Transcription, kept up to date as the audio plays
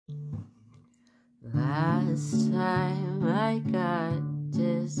Last time I got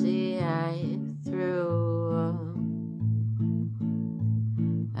dizzy, I threw up.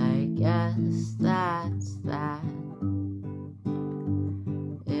 I guess that's that.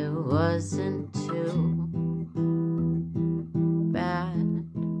 It wasn't too bad.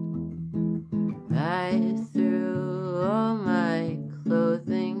 I threw all my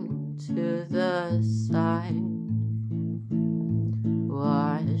clothing to the side.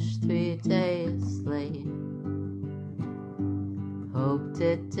 Washed 3 days late. Hoped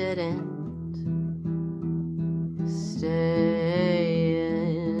it didn't stay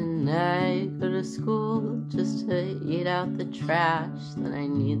in. I go to school just to eat out the trash. Then I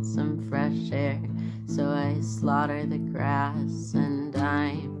need some fresh air, so I slaughter the grass. And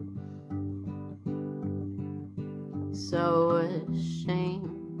I'm so ashamed.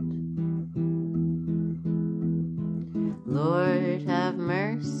 Lord have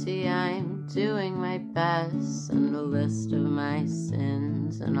mercy, I'm doing my best. Send a list of my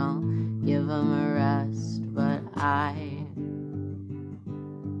sins and I'll give them a rest. But I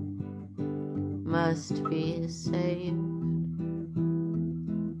must be saved.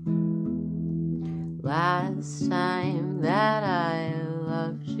 Last time that I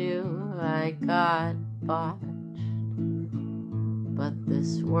loved you, I got botched. But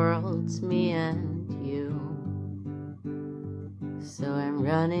this world's me and you, so I'm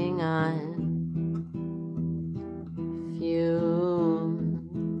running on fumes.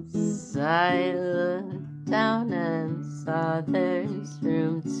 I looked down and saw there's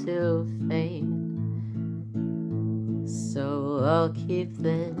room to fade, so I'll keep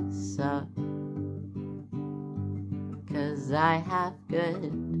this up, 'cause I have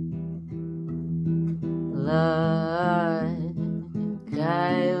good luck.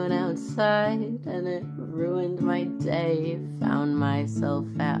 I went outside and it ruined my day. Found myself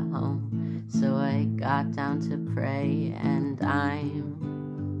at home, so I got down to pray. And I'm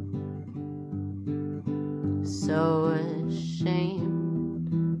so ashamed.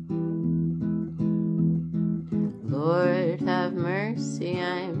 Lord have mercy,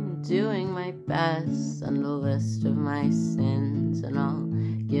 I'm doing my best. Send a list of my sins and I'll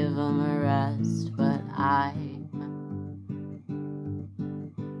give them a rest. But I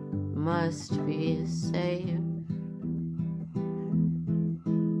must be saved.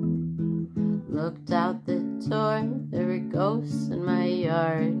 Looked out the door, there were ghosts in my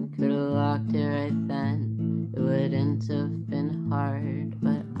yard. Could've locked it right then, it wouldn't have been hard.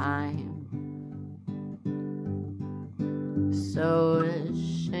 But I'm so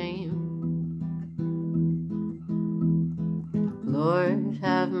ashamed. Lord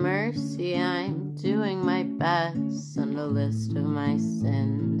have mercy, I'm doing my best. Send a list of my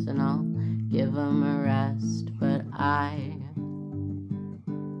sins and I'll give them a rest. But I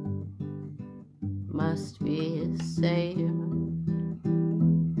must be saved.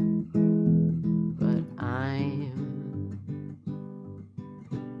 But I'm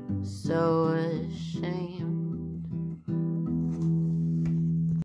so ashamed.